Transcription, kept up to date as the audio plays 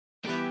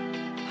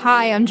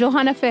Hi, I'm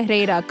Johanna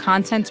Ferreira,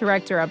 content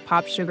director at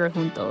Pop Sugar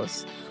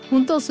Juntos.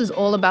 Juntos is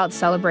all about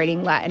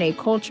celebrating Latinx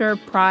culture,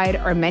 pride,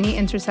 our many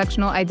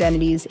intersectional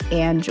identities,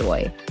 and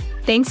joy.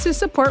 Thanks to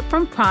support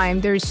from Prime,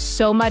 there's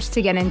so much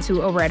to get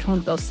into over at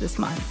Juntos this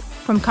month.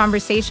 From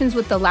conversations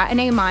with the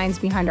Latinx minds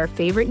behind our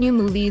favorite new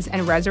movies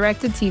and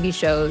resurrected TV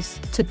shows,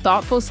 to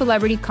thoughtful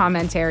celebrity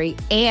commentary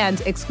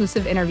and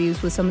exclusive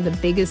interviews with some of the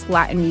biggest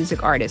Latin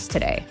music artists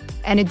today.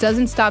 And it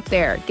doesn't stop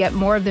there. Get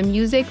more of the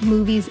music,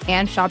 movies,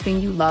 and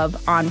shopping you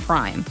love on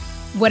Prime.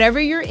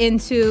 Whatever you're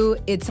into,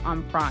 it's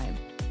on Prime.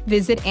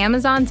 Visit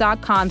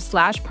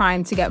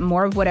Amazon.com/Prime to get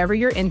more of whatever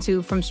you're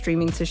into, from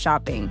streaming to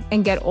shopping.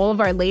 And get all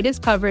of our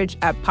latest coverage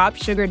at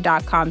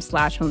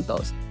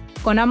popsugar.com/juntos.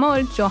 Con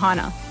amor,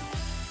 Johanna.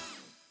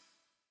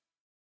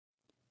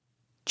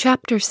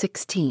 Chapter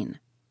 16.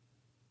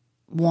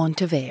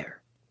 Want of Air.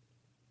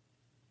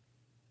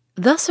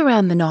 Thus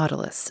around the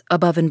Nautilus,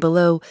 above and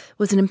below,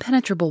 was an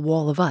impenetrable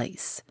wall of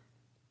ice.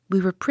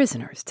 We were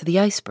prisoners to the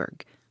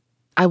iceberg.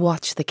 I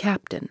watched the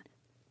captain.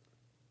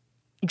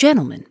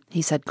 "Gentlemen,"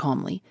 he said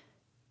calmly,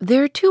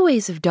 "there are two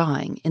ways of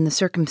dying in the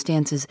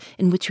circumstances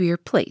in which we are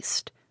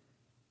placed."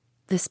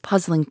 This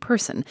puzzling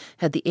person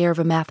had the air of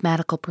a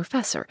mathematical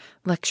professor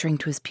lecturing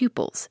to his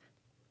pupils.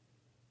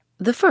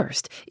 "The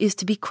first is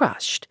to be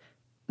crushed.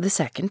 The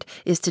second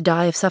is to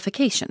die of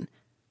suffocation.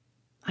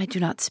 I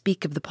do not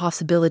speak of the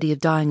possibility of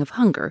dying of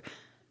hunger,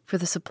 for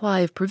the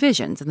supply of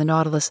provisions in the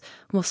Nautilus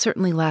will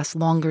certainly last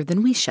longer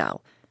than we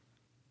shall.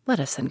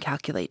 Let us then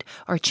calculate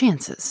our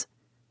chances."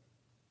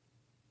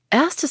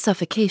 "As to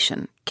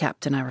suffocation,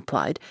 Captain," I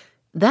replied,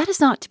 "that is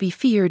not to be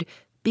feared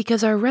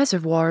because our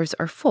reservoirs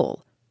are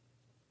full."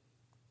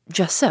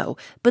 "Just so,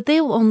 but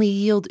they will only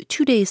yield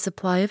 2 days'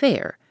 supply of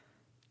air.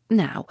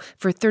 Now,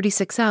 for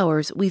 36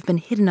 hours we've been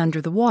hidden under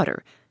the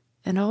water,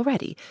 and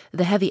already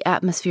the heavy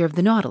atmosphere of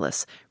the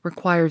Nautilus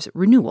requires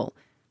renewal.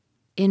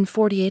 In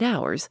 48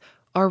 hours,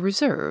 our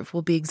reserve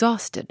will be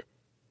exhausted."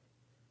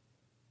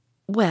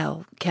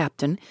 "Well,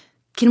 Captain,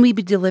 can we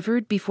be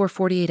delivered before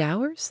 48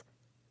 hours?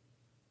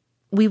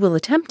 "We will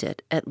attempt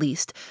it, at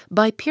least,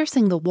 by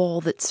piercing the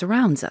wall that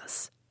surrounds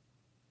us."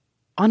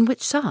 "On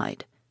which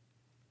side?"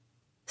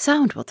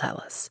 "Sound will tell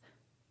us.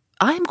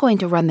 I am going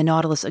to run the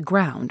Nautilus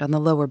aground on the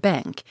lower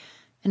bank,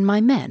 and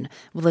my men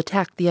will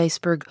attack the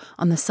iceberg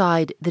on the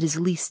side that is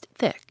least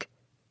thick."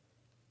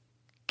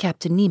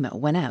 Captain Nemo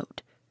went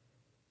out.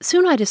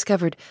 Soon I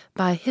discovered,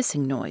 by a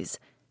hissing noise,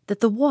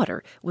 that the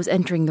water was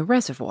entering the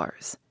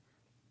reservoirs.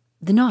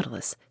 The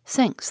Nautilus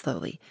sank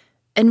slowly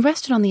and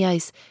rested on the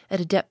ice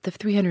at a depth of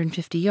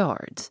 350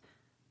 yards,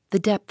 the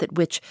depth at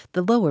which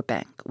the lower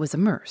bank was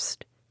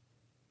immersed.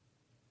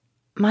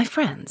 "My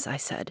friends," I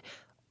said,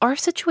 "our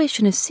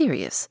situation is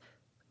serious,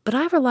 but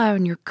I rely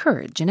on your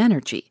courage and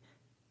energy."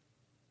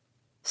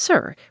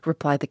 "Sir,"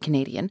 replied the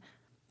Canadian,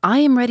 "I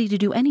am ready to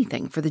do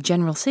anything for the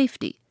general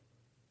safety."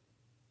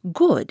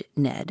 "Good,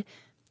 Ned,"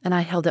 and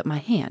I held up my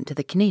hand to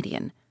the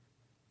Canadian.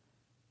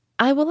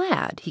 "I will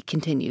add," he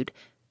continued,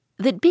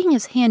 "that being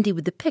as handy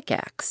with the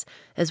pickaxe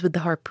as with the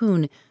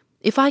harpoon,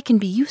 if I can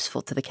be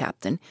useful to the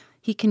captain,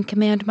 he can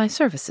command my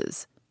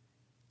services."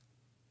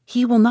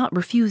 "He will not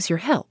refuse your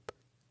help.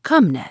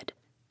 Come, Ned."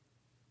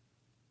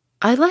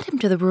 I led him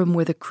to the room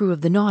where the crew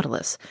of the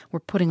Nautilus were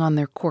putting on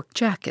their cork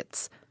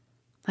jackets.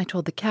 I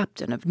told the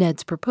captain of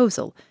Ned's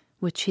proposal,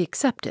 which he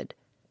accepted.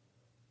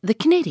 The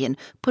Canadian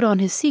put on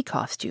his sea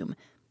costume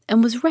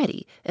and was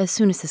ready as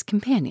soon as his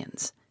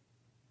companions.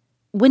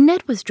 When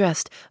Ned was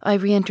dressed, I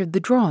re-entered the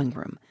drawing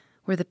room,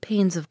 where the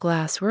panes of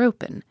glass were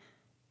open,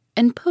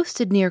 and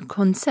posted near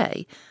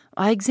Conseil,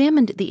 I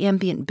examined the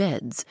ambient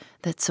beds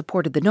that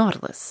supported the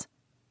Nautilus.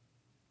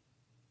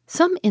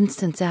 Some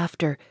instants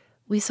after,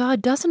 we saw a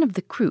dozen of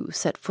the crew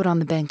set foot on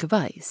the bank of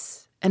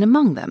ice, and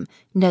among them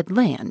Ned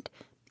Land,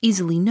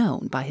 easily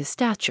known by his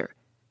stature.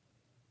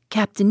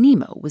 Captain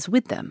Nemo was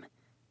with them.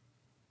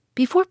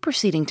 Before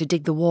proceeding to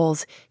dig the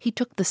walls, he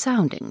took the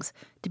soundings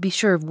to be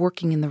sure of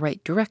working in the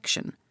right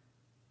direction.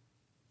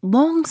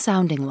 Long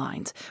sounding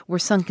lines were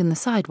sunk in the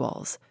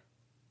sidewalls,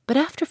 but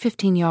after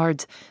 15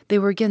 yards they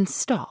were again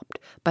stopped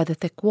by the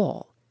thick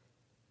wall.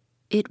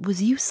 It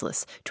was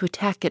useless to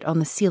attack it on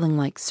the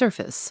ceiling-like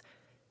surface,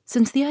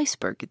 since the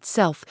iceberg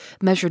itself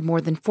measured more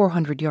than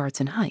 400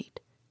 yards in height.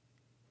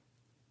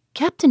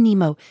 Captain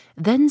Nemo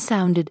then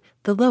sounded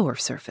the lower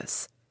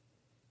surface.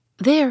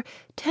 There,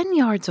 10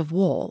 yards of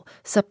wall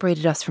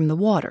separated us from the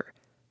water,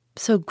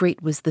 so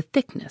great was the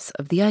thickness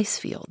of the ice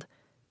field.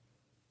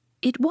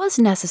 It was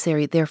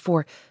necessary,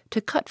 therefore,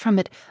 to cut from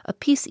it a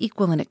piece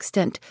equal in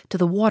extent to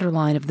the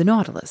waterline of the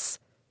Nautilus.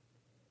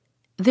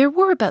 There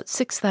were about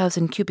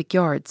 6,000 cubic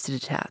yards to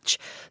detach,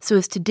 so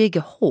as to dig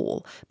a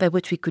hole by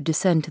which we could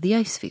descend to the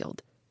ice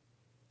field.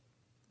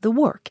 The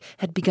work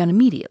had begun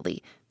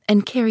immediately,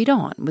 and carried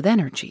on with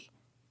energy.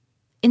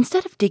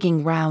 Instead of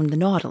digging round the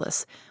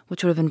Nautilus,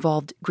 which would have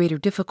involved greater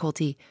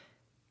difficulty,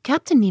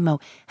 Captain Nemo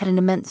had an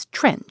immense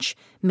trench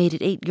made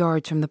at 8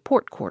 yards from the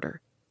port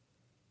quarter.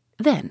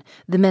 Then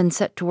the men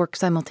set to work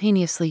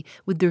simultaneously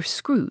with their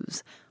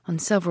screws on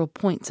several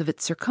points of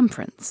its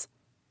circumference.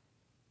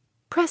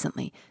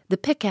 Presently, the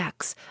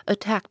pickaxe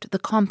attacked the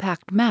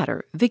compact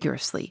matter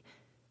vigorously,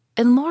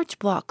 and large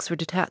blocks were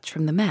detached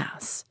from the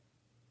mass.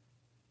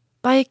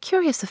 By a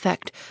curious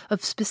effect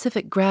of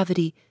specific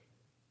gravity,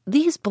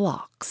 these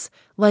blocks,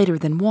 lighter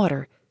than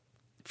water,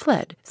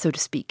 fled, so to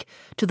speak,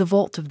 to the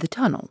vault of the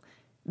tunnel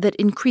that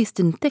increased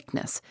in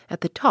thickness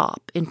at the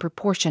top in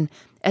proportion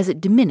as it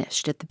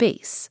diminished at the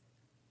base.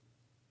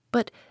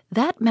 But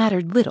that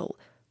mattered little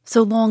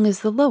so long as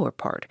the lower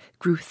part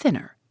grew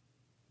thinner.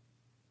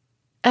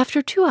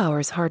 After 2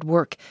 hours' hard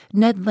work,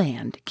 Ned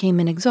Land came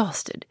in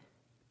exhausted.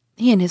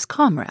 He and his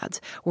comrades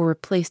were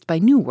replaced by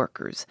new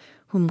workers,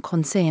 whom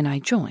Conseil and I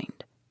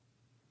joined.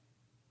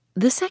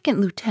 The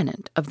second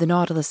lieutenant of the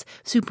Nautilus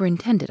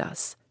superintended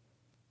us.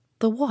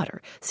 The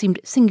water seemed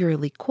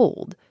singularly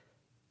cold,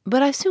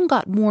 but I soon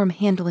got warm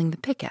handling the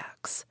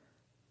pickaxe.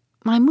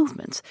 My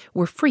movements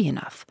were free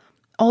enough,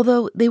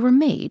 although they were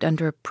made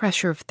under a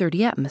pressure of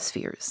 30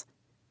 atmospheres.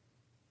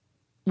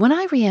 When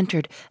I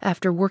re-entered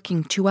after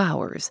working 2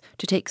 hours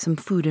to take some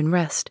food and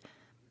rest,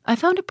 I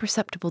found a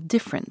perceptible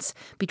difference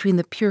between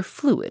the pure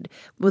fluid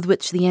with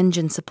which the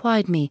engine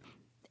supplied me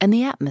and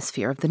the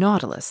atmosphere of the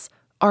Nautilus,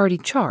 already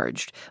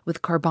charged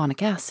with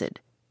carbonic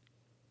acid.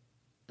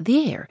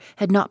 The air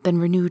had not been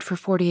renewed for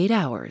 48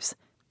 hours,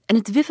 and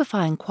its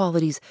vivifying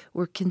qualities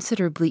were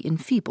considerably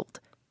enfeebled.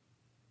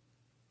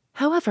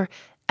 However,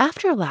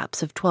 after a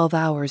lapse of 12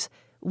 hours,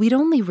 we'd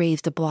only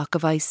raised a block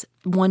of ice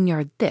 1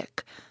 yard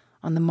thick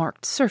on the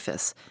marked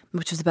surface,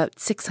 which was about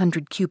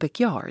 600 cubic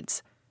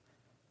yards.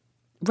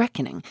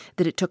 Reckoning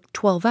that it took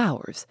 12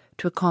 hours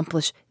to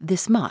accomplish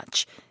this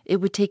much, it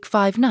would take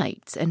 5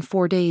 nights and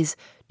 4 days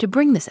to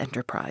bring this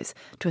enterprise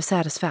to a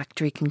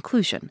satisfactory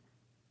conclusion.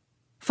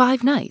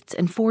 5 nights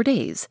and 4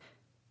 days,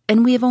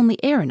 and we have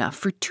only air enough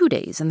for 2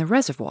 days in the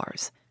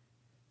reservoirs.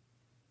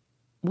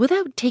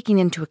 Without taking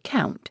into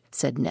account,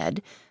 said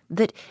Ned,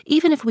 that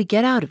even if we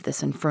get out of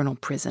this infernal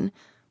prison,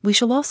 we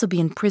shall also be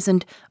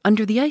imprisoned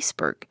under the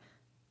iceberg,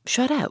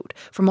 shut out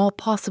from all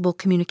possible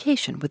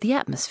communication with the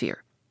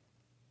atmosphere.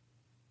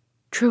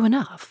 True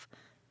enough.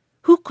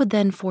 Who could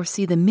then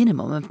foresee the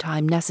minimum of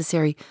time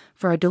necessary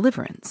for our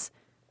deliverance?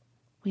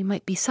 We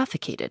might be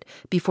suffocated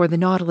before the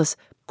Nautilus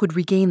could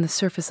regain the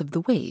surface of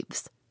the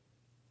waves.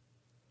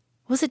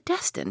 Was it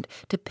destined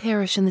to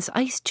perish in this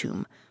ice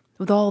tomb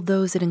with all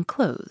those it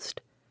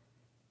enclosed?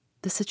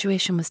 The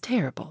situation was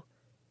terrible,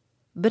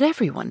 but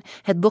everyone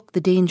had looked the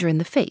danger in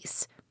the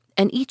face,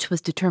 and each was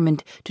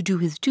determined to do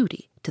his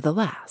duty to the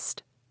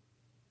last.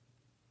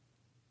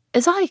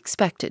 As I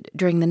expected,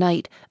 during the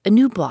night, a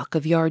new block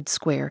of yard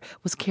square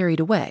was carried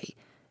away,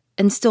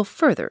 and still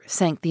further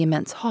sank the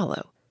immense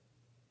hollow.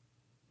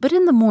 But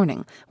in the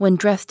morning, when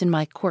dressed in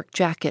my cork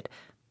jacket,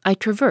 I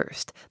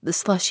traversed the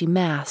slushy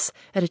mass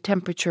at a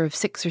temperature of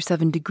 6 or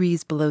 7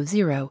 degrees below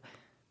zero.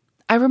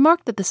 I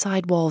remarked that the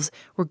side walls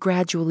were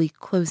gradually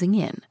closing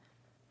in.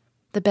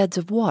 The beds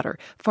of water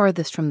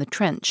farthest from the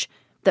trench,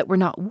 that were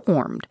not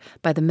warmed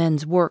by the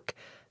men's work,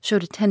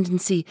 showed a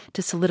tendency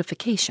to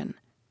solidification.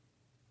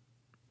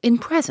 In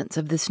presence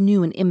of this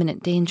new and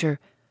imminent danger,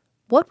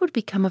 what would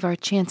become of our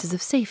chances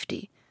of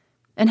safety,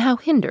 and how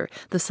hinder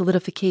the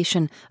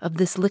solidification of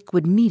this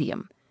liquid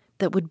medium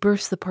that would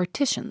burst the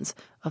partitions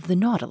of the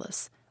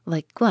Nautilus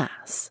like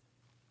glass?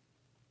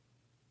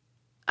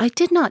 I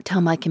did not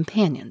tell my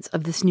companions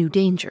of this new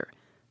danger.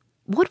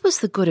 What was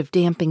the good of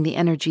damping the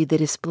energy they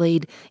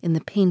displayed in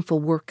the painful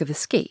work of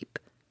escape?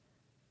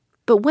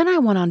 But when I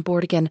went on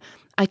board again,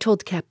 I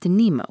told Captain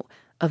Nemo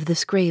of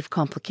this grave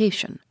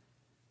complication.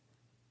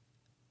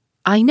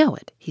 "I know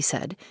it," he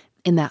said,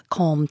 in that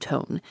calm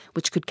tone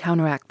which could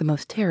counteract the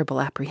most terrible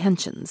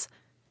apprehensions.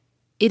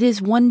 "It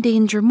is one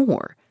danger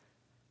more,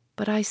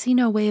 but I see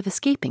no way of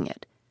escaping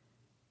it.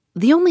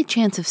 The only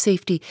chance of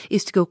safety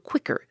is to go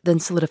quicker than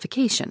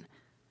solidification.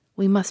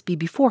 We must be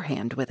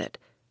beforehand with it.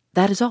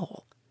 That is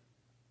all."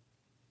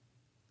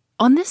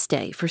 On this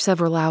day, for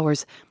several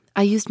hours,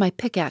 I used my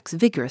pickaxe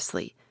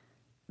vigorously.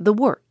 The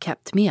work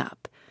kept me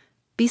up.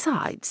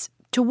 Besides,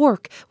 to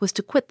work was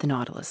to quit the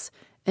Nautilus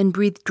and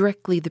breathe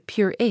directly the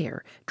pure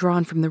air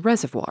drawn from the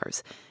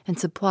reservoirs and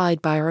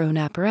supplied by our own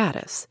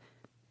apparatus,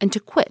 and to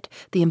quit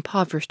the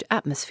impoverished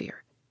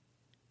atmosphere.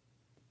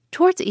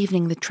 Towards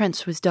evening the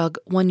trench was dug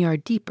 1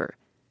 yard deeper.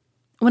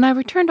 When I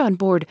returned on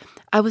board,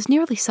 I was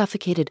nearly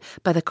suffocated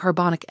by the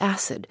carbonic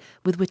acid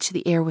with which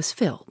the air was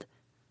filled.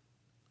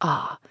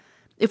 Ah,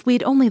 if we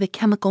had only the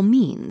chemical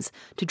means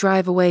to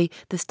drive away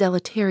this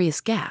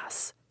deleterious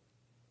gas!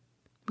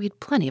 We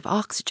had plenty of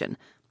oxygen.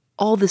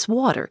 All this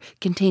water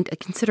contained a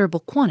considerable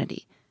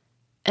quantity,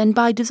 and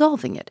by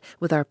dissolving it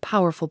with our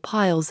powerful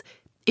piles,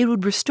 it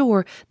would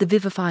restore the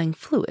vivifying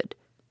fluid.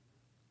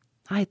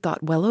 I had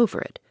thought well over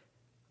it,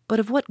 but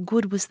of what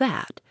good was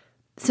that,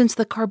 since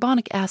the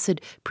carbonic acid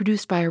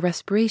produced by our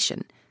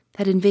respiration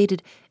had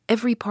invaded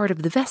every part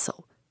of the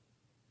vessel?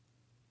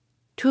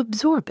 To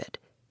absorb it,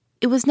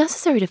 it was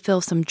necessary to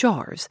fill some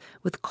jars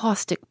with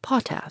caustic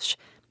potash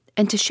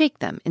and to shake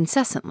them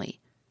incessantly.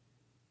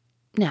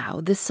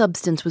 Now, this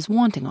substance was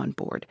wanting on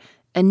board,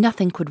 and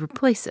nothing could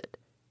replace it.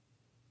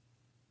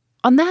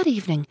 On that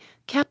evening,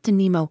 Captain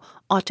Nemo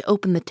ought to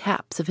open the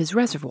taps of his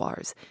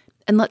reservoirs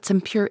and let some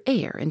pure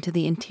air into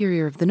the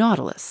interior of the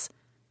Nautilus.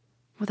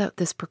 Without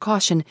this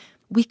precaution,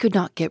 we could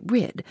not get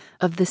rid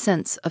of the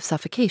sense of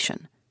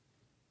suffocation.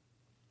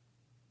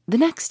 The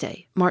next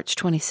day, March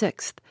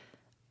 26th,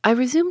 I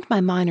resumed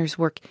my miner's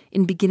work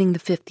in beginning the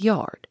 5th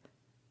yard.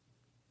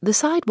 The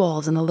side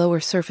walls and the lower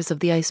surface of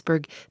the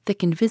iceberg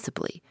thickened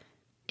visibly.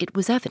 It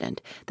was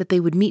evident that they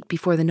would meet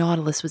before the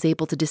Nautilus was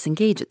able to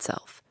disengage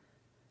itself.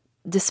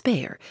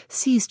 Despair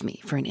seized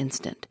me for an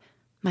instant.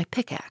 My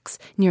pickaxe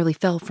nearly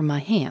fell from my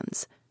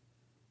hands.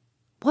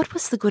 What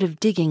was the good of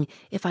digging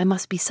if I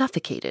must be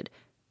suffocated,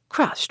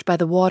 crushed by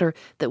the water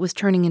that was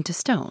turning into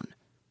stone?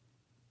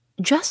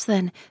 Just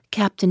then,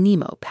 Captain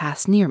Nemo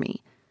passed near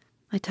me.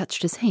 I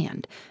touched his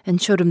hand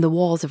and showed him the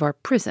walls of our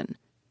prison.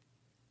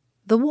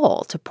 The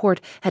wall to port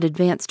had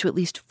advanced to at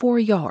least 4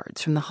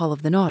 yards from the hull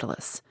of the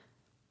Nautilus.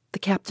 The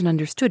captain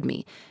understood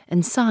me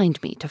and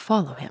signed me to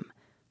follow him.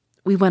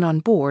 We went on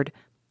board.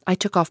 I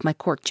took off my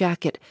cork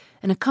jacket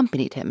and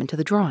accompanied him into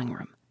the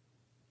drawing-room.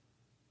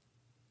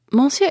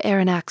 Monsieur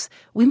Aronnax,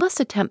 we must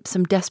attempt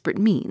some desperate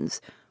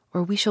means,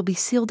 or we shall be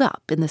sealed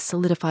up in this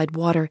solidified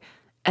water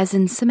as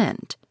in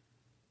cement.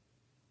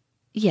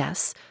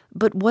 Yes,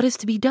 but what is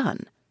to be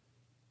done?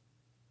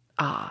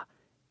 Ah,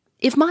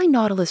 if my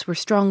Nautilus were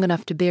strong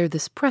enough to bear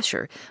this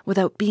pressure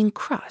without being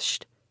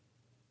crushed.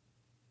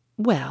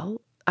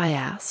 Well, I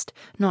asked,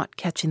 not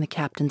catching the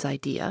captain's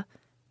idea.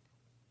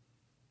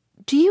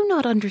 Do you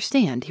not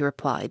understand, he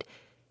replied,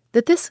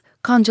 that this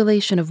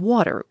congelation of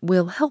water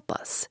will help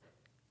us?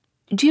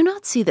 Do you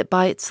not see that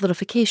by its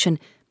solidification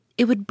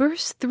it would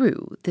burst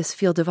through this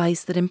field of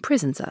ice that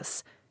imprisons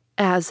us,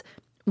 as,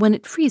 when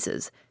it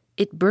freezes,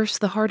 it bursts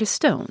the hardest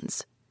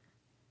stones?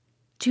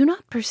 Do you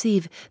not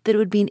perceive that it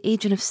would be an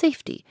agent of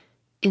safety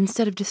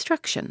instead of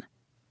destruction?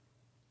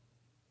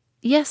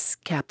 Yes,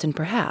 Captain,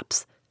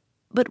 perhaps,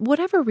 but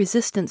whatever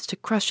resistance to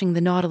crushing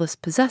the Nautilus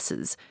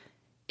possesses,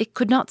 it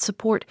could not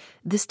support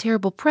this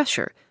terrible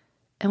pressure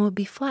and would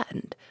be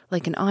flattened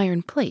like an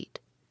iron plate.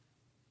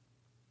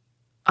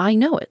 I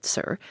know it,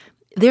 sir.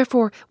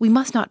 Therefore, we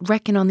must not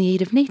reckon on the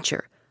aid of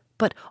nature,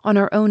 but on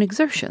our own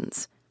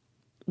exertions.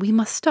 We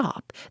must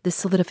stop this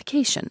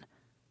solidification.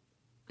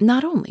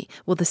 Not only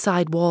will the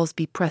side walls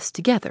be pressed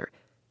together,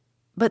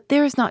 but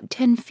there is not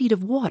 10 feet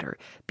of water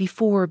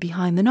before or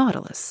behind the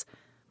Nautilus.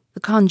 The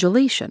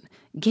congelation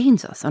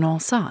gains us on all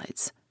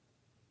sides.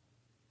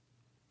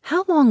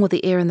 How long will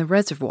the air in the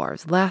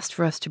reservoirs last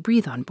for us to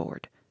breathe on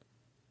board?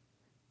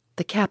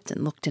 The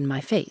captain looked in my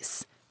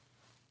face.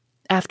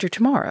 After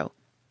tomorrow,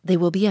 they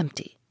will be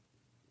empty.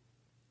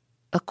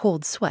 A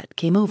cold sweat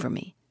came over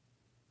me.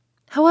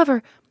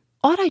 However,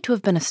 ought I to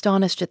have been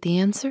astonished at the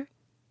answer?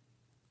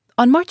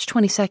 On March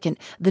 22nd,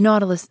 the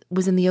Nautilus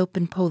was in the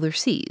open polar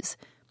seas.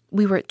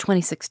 We were at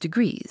 26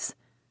 degrees.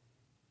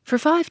 For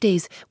 5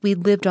 days, we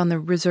lived on the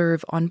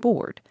reserve on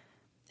board,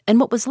 and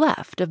what was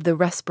left of the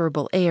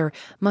respirable air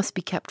must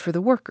be kept for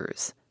the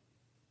workers.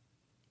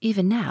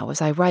 Even now,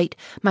 as I write,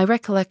 my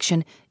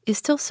recollection is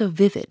still so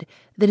vivid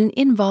that an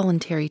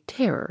involuntary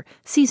terror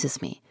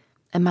seizes me,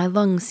 and my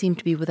lungs seem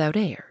to be without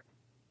air.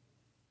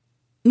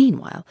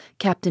 Meanwhile,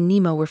 Captain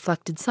Nemo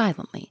reflected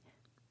silently,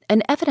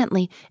 and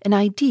evidently an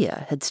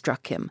idea had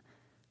struck him,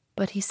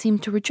 but he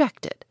seemed to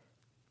reject it.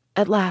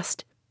 At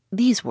last,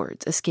 these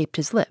words escaped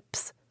his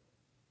lips.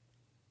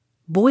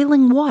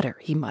 "Boiling water,"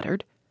 he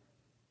muttered.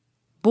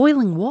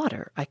 "Boiling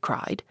water," I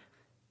cried.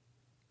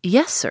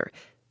 "Yes, sir.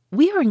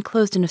 We are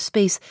enclosed in a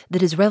space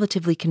that is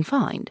relatively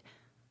confined.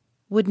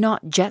 Would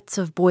not jets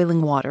of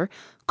boiling water,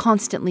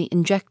 constantly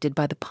injected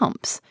by the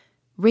pumps,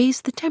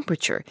 raise the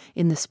temperature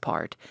in this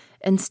part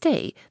and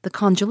stay the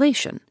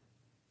congelation?"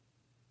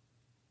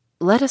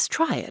 "Let us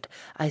try it,"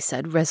 I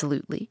said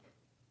resolutely.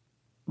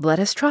 "Let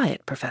us try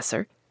it,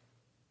 Professor."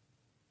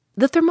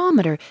 The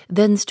thermometer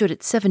then stood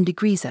at 7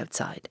 degrees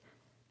outside.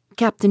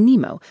 Captain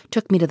Nemo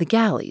took me to the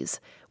galleys,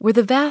 where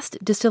the vast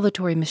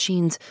distillatory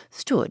machines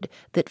stood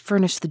that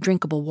furnished the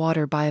drinkable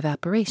water by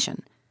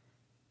evaporation.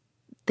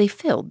 They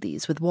filled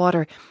these with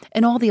water,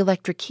 and all the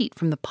electric heat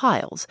from the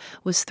piles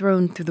was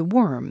thrown through the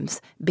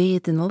worms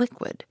bathed in the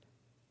liquid.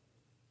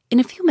 In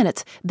a few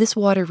minutes, this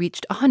water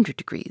reached 100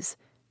 degrees.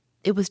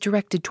 It was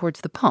directed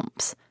towards the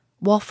pumps,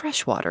 while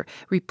fresh water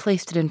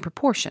replaced it in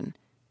proportion.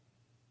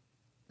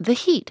 The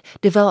heat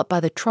developed by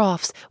the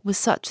troughs was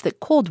such that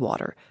cold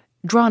water,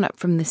 drawn up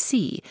from the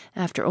sea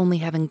after only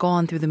having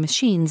gone through the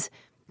machines,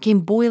 came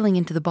boiling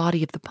into the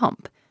body of the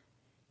pump.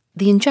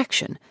 The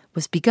injection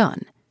was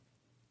begun,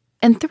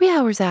 and 3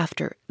 hours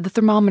after, the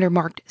thermometer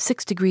marked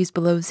 6 degrees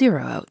below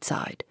zero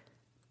outside.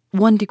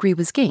 1 degree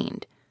was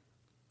gained.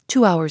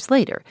 2 hours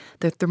later,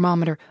 the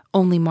thermometer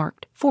only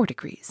marked 4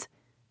 degrees.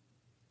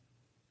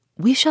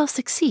 "We shall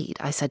succeed,"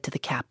 I said to the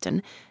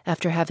captain,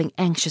 after having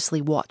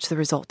anxiously watched the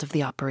result of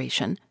the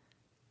operation.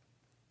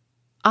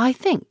 "I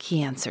think,"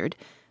 he answered,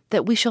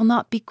 "that we shall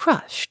not be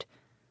crushed.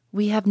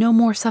 We have no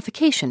more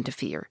suffocation to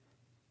fear."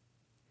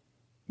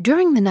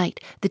 During the night,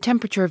 the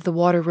temperature of the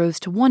water rose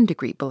to 1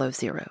 degree below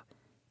zero.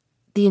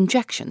 The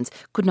injections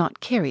could not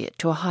carry it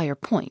to a higher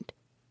point.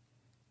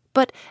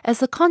 But as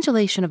the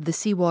congelation of the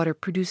seawater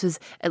produces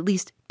at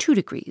least 2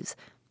 degrees,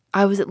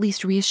 I was at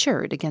least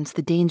reassured against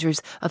the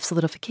dangers of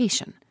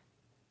solidification.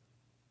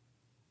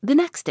 The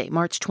next day,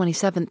 March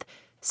 27th,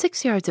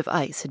 6 yards of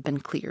ice had been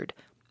cleared,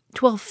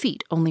 12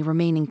 feet only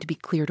remaining to be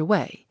cleared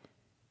away.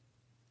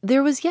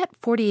 There was yet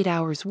 48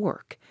 hours'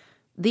 work.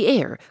 The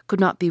air could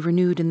not be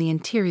renewed in the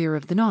interior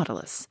of the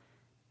Nautilus,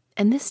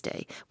 and this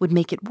day would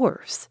make it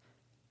worse.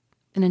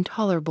 An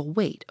intolerable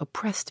weight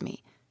oppressed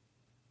me.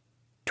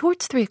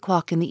 Towards 3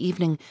 o'clock in the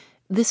evening,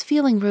 this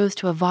feeling rose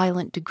to a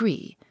violent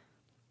degree.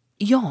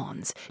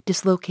 Yawns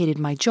dislocated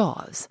my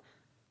jaws.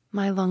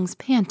 My lungs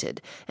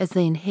panted as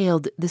they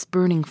inhaled this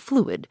burning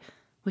fluid,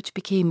 which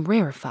became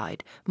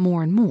rarefied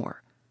more and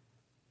more.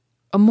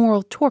 A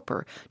moral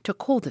torpor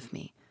took hold of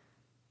me.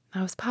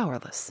 I was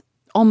powerless,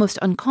 almost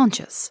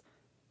unconscious.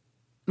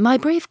 My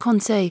brave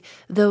Conseil,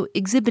 though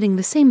exhibiting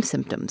the same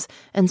symptoms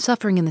and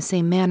suffering in the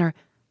same manner,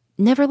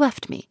 never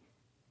left me.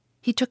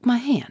 He took my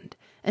hand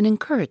and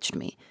encouraged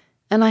me,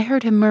 and I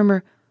heard him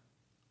murmur,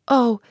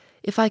 "Oh,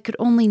 if I could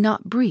only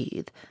not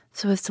breathe,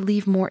 so as to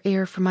leave more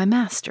air for my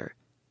master."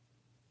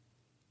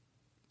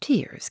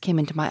 Tears came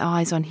into my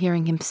eyes on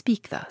hearing him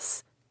speak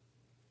thus.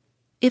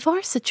 If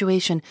our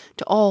situation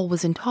to all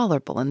was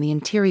intolerable in the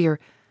interior,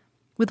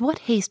 with what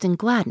haste and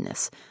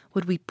gladness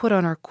would we put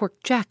on our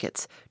cork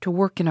jackets to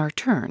work in our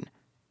turn?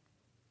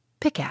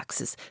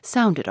 Pickaxes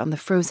sounded on the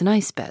frozen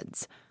ice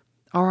beds.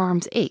 Our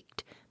arms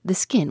ached, the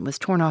skin was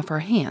torn off our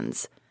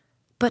hands.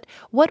 But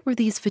what were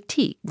these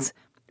fatigues?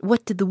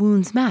 What did the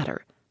wounds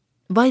matter?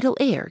 Vital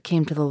air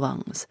came to the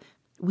lungs.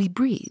 We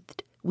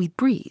breathed.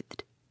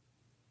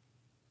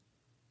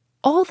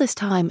 All this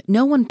time,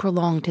 no one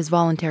prolonged his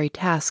voluntary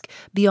task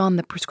beyond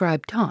the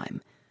prescribed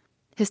time.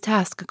 His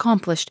task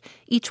accomplished,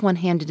 each one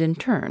handed in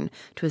turn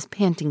to his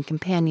panting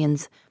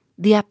companions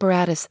the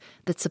apparatus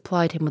that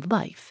supplied him with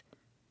life.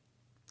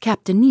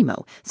 Captain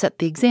Nemo set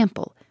the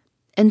example,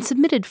 and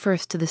submitted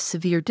first to this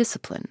severe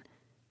discipline.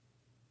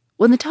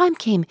 When the time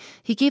came,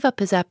 he gave up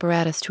his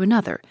apparatus to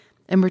another,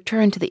 and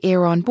returned to the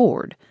air on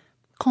board,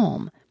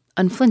 calm,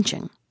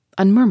 unflinching,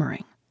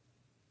 unmurmuring.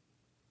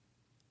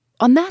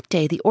 On that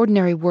day, the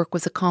ordinary work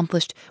was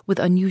accomplished with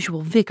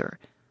unusual vigor.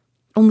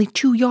 Only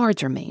 2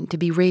 yards remained to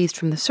be raised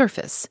from the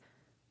surface.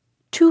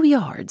 2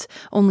 yards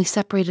only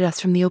separated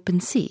us from the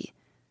open sea.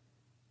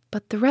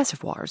 But the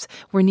reservoirs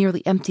were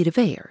nearly emptied of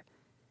air.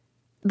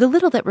 The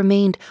little that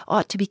remained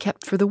ought to be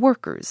kept for the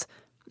workers,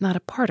 not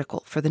a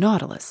particle for the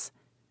Nautilus.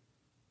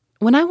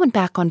 When I went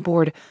back on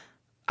board,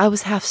 I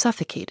was half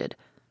suffocated.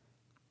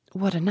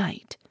 What a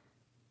night!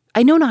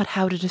 I know not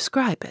how to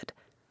describe it.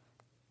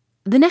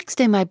 The next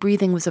day my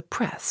breathing was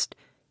oppressed.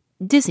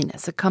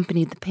 Dizziness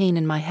accompanied the pain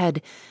in my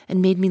head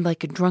and made me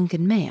like a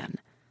drunken man.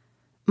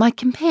 My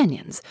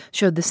companions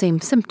showed the same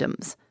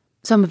symptoms.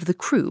 Some of the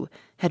crew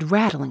had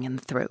rattling in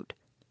the throat.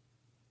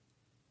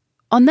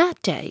 On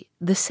that day,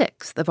 the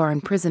 6th of our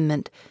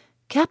imprisonment,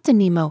 Captain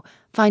Nemo,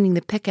 finding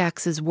the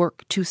pickaxes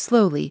work too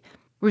slowly,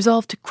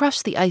 resolved to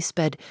crush the ice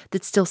bed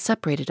that still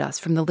separated us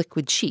from the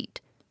liquid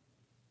sheet.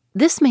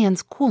 This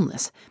man's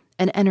coolness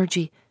and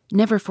energy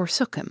never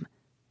forsook him.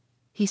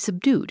 He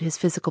subdued his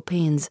physical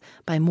pains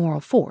by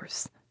moral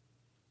force.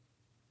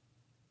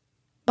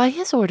 By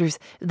his orders,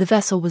 the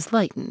vessel was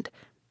lightened,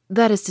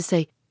 that is to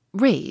say,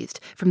 raised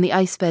from the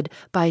ice bed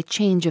by a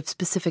change of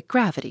specific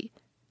gravity.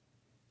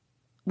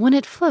 When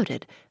it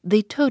floated,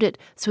 they towed it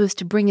so as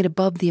to bring it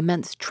above the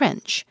immense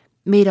trench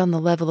made on the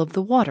level of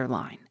the water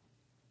line.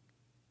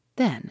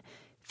 Then,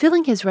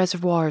 filling his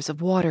reservoirs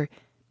of water,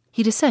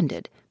 he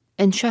descended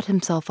and shut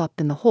himself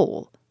up in the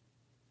hole.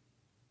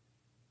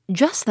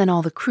 Just then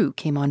all the crew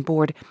came on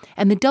board,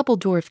 and the double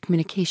door of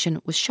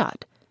communication was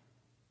shut.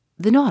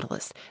 The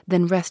Nautilus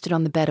then rested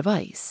on the bed of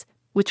ice,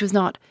 which was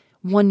not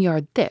 1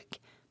 yard thick,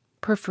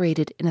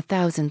 perforated in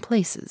 1,000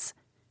 places.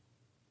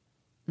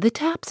 The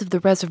taps of the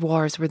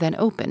reservoirs were then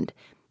opened,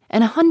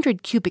 and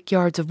 100 cubic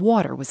yards of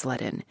water was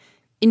let in,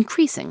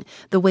 increasing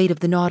the weight of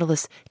the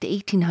Nautilus to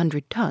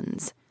 1,800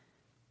 tons.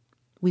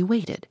 We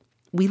waited,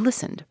 we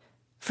listened,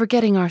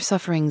 forgetting our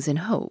sufferings in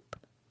hope.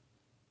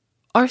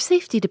 Our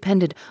safety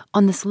depended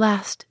on this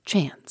last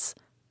chance.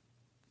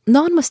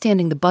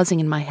 Notwithstanding the buzzing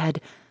in my head,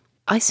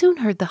 I soon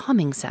heard the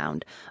humming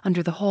sound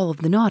under the hull of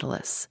the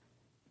Nautilus.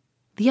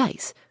 The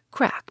ice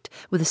cracked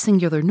with a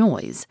singular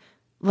noise,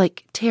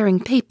 like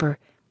tearing paper,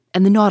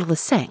 and the Nautilus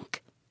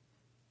sank.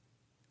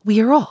 "We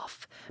are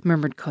off,"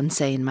 murmured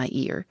Conseil in my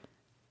ear.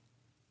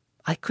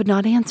 I could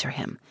not answer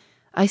him.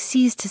 I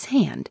seized his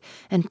hand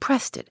and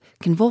pressed it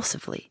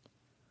convulsively.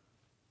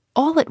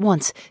 All at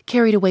once,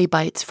 carried away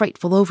by its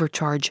frightful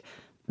overcharge,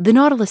 the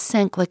Nautilus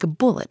sank like a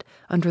bullet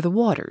under the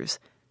waters.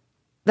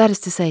 That is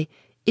to say,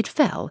 it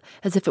fell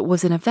as if it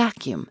was in a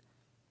vacuum.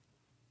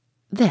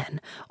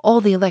 Then all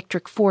the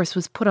electric force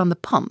was put on the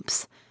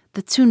pumps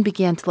that soon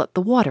began to let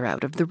the water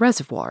out of the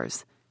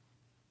reservoirs.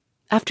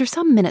 After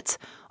some minutes,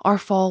 our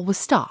fall was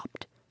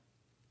stopped.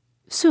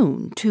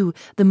 Soon, too,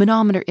 the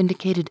manometer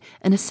indicated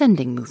an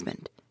ascending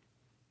movement.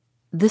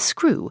 The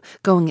screw,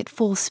 going at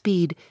full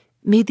speed,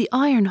 made the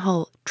iron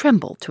hull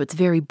tremble to its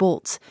very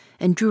bolts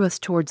and drew us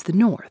towards the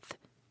north.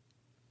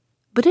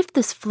 But if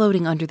this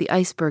floating under the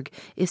iceberg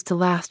is to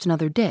last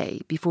another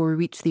day before we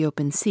reach the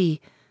open sea,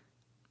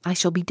 I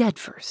shall be dead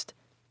first.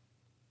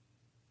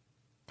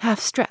 Half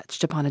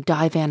stretched upon a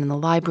divan in the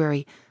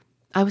library,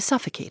 I was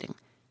suffocating.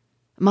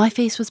 My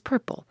face was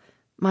purple,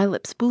 my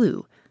lips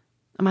blue,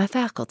 my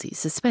faculties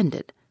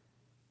suspended.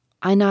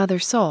 I neither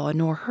saw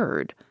nor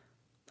heard.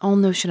 All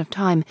notion of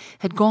time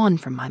had gone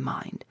from my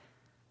mind.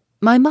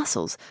 My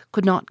muscles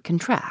could not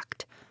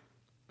contract.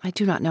 I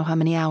do not know how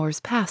many hours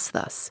passed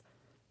thus,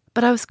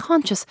 but I was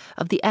conscious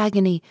of the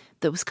agony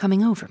that was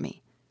coming over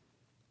me.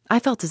 I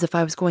felt as if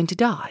I was going to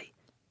die.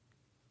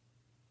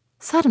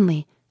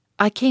 Suddenly,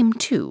 I came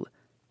to.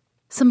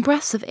 Some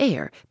breaths of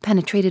air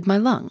penetrated my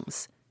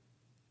lungs.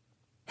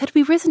 Had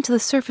we risen to the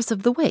surface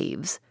of the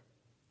waves?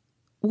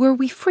 Were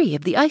we free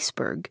of the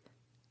iceberg?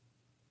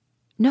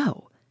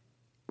 No.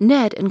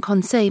 Ned and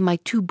Conseil, my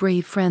two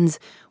brave friends,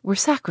 were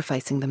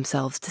sacrificing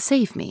themselves to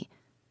save me.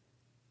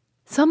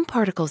 Some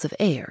particles of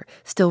air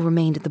still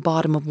remained at the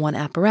bottom of one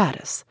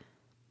apparatus.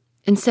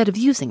 Instead of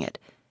using it,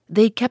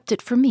 they kept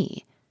it for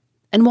me,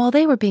 and while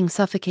they were being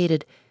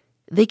suffocated,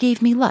 they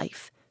gave me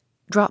life,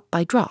 drop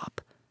by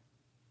drop.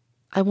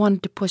 I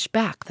wanted to push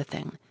back the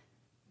thing.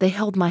 They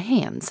held my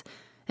hands,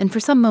 and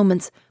for some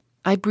moments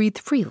I breathed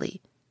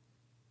freely.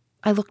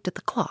 I looked at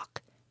the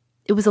clock.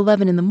 It was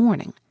 11 in the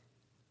morning.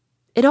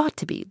 It ought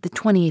to be the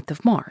 28th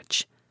of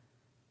March.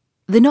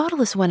 The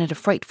Nautilus went at a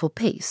frightful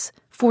pace,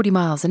 40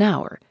 miles an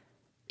hour.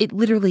 It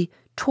literally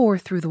tore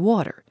through the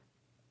water.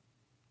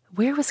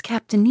 Where was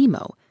Captain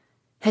Nemo?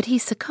 Had he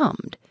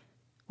succumbed?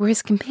 Were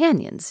his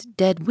companions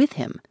dead with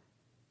him?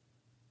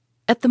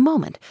 At the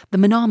moment, the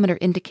manometer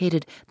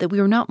indicated that we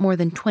were not more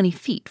than 20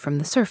 feet from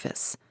the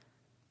surface.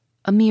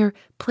 A mere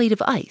plate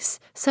of ice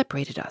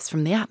separated us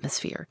from the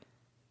atmosphere.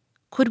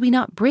 Could we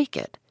not break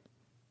it?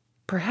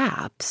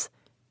 Perhaps.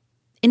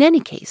 In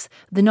any case,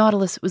 the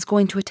Nautilus was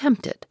going to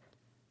attempt it.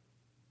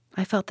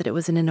 I felt that it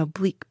was in an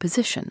oblique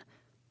position,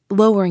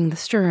 lowering the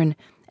stern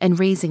and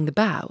raising the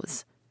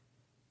bows.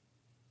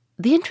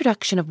 The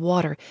introduction of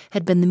water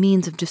had been the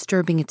means of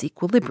disturbing its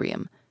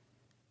equilibrium.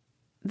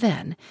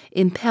 Then,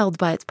 impelled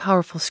by its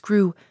powerful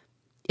screw,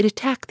 it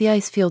attacked the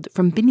ice field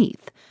from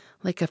beneath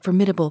like a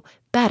formidable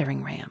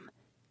battering ram.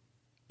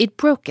 It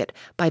broke it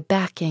by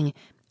backing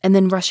and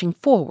then rushing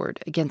forward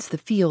against the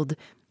field,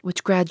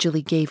 which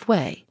gradually gave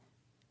way.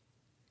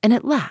 And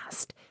at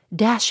last,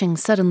 dashing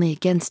suddenly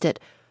against it,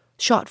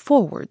 shot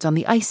forwards on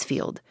the ice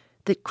field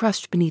that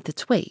crushed beneath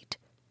its weight.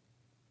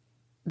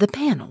 The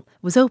panel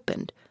was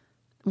opened,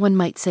 one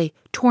might say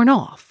torn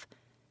off,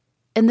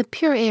 and the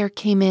pure air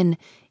came in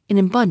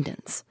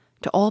abundance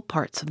to all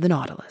parts of the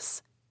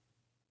Nautilus.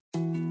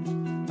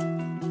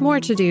 More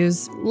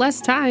to-dos, less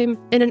time,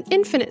 and an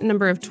infinite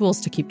number of tools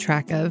to keep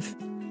track of.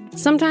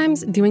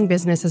 Sometimes doing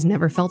business has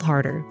never felt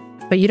harder,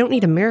 but you don't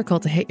need a miracle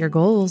to hit your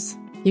goals.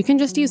 You can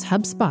just use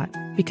HubSpot,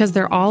 because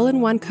their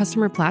all-in-one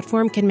customer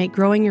platform can make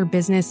growing your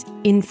business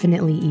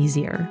infinitely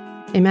easier.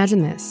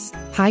 Imagine this: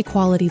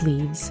 high-quality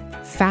leads,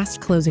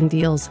 fast closing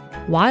deals,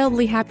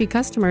 wildly happy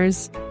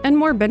customers, and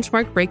more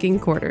benchmark-breaking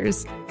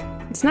quarters.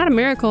 It's not a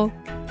miracle,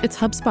 it's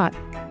HubSpot.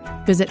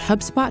 Visit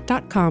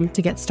HubSpot.com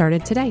to get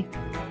started today.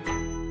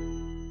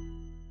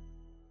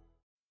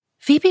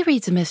 Phoebe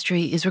Reads a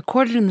Mystery is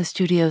recorded in the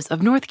studios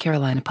of North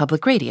Carolina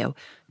Public Radio,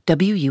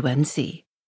 WUNC.